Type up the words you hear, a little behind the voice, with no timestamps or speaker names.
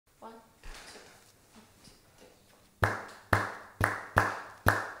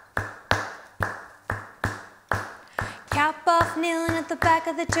half kneeling at the back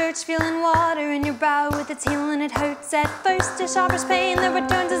of the church, feeling water in your brow with its healing. It hurts at first, a sharper's pain that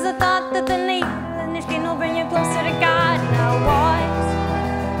returns as a thought that the nail in your skin will bring you closer to God. Now what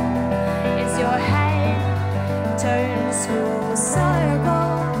is your head turns full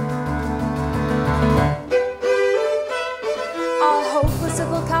circle? All hopeless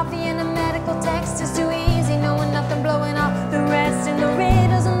of a coffee and a medical text is too easy, knowing nothing, blowing off the rest. And the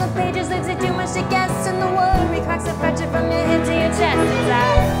riddles on the pages leaves you too much to guess, and the worry cracks the fracture from your head to your chest. Is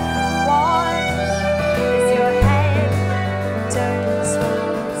that what is your head turns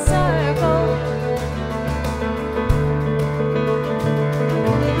full circle?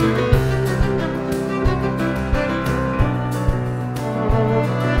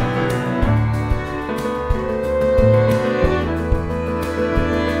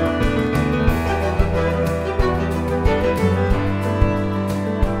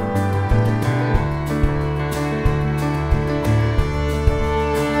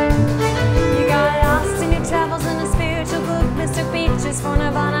 For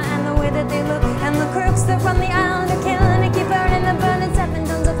Nirvana and the way that they look, and the crooks that run the island are killing and keep burning the burning 7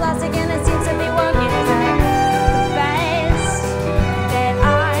 tons of plastic, and it seems to be working. Is that the best that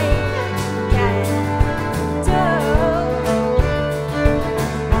I can do?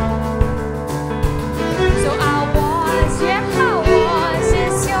 So I watch, yeah, I watch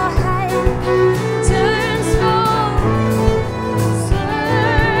as your head turns full circle.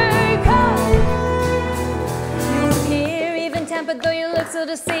 You appear even tempered, though you look so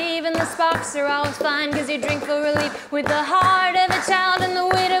deceiving. The sparks are always fine, cause you drink for relief. With the heart of a child and the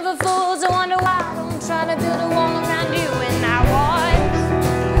weight of a fool, so wonder why I don't try to build a wall around you. And now what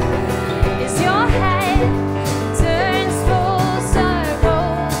is your head turns full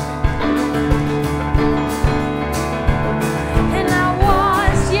circle? And I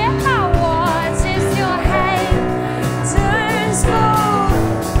watch, yeah, I watch as your head turns full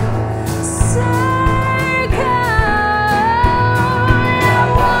circle.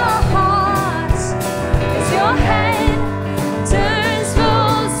 Your head turns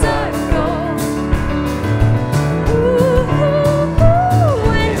full circle. Ooh,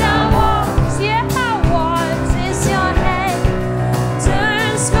 and I watch, yeah, I watch as your head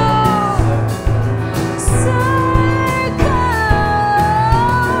turns full circle.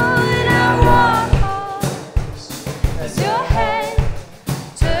 And I watch as your head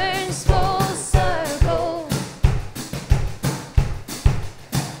turns full circle.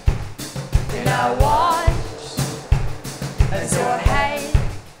 And I watch as your